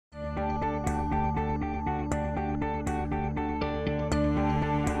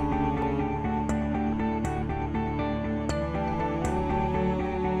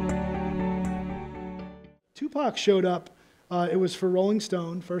Tupac showed up. It was for Rolling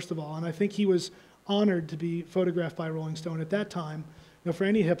Stone, first of all, and I think he was honored to be photographed by Rolling Stone at that time. You know, for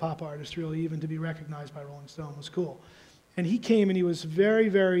any hip-hop artist, really, even to be recognized by Rolling Stone was cool. And he came, and he was very,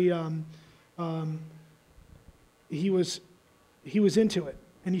 very, he was into it.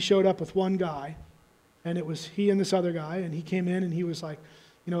 And he showed up with one guy, and it was he and this other guy, and he came in, and he was like,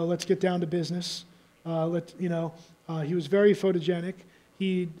 you know, let's get down to business. He was very photogenic.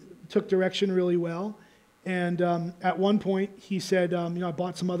 He took direction really well. And at one point, he said, you know, I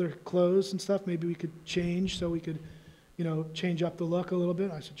bought some other clothes and stuff. Maybe we could change so we could, you know, change up the look a little bit.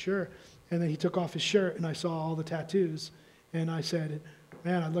 I said, sure. And then he took off his shirt, and I saw all the tattoos. And I said,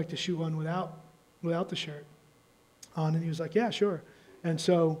 man, I'd like to shoot one without the shirt on. And he was like, yeah, sure. And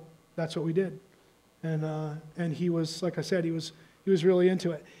so that's what we did. And he was, like I said, he was really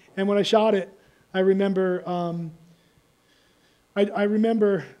into it. And when I shot it, I remember, I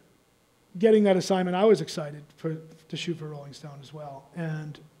remember getting that assignment. I was excited to shoot for Rolling Stone as well.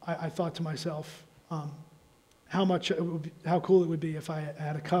 And I thought to myself, how cool it would be if I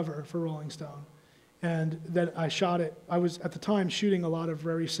had a cover for Rolling Stone. And then I shot it. I was, at the time, shooting a lot of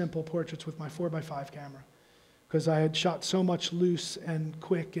very simple portraits with my 4x5 camera, because I had shot so much loose and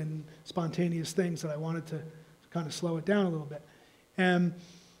quick and spontaneous things that I wanted to kind of slow it down a little bit. And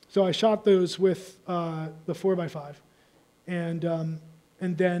so I shot those with the 4x5. And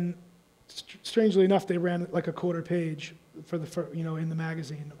then, strangely enough, they ran like a quarter page in the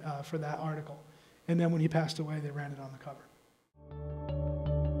magazine for that article. And then when he passed away, they ran it on the cover.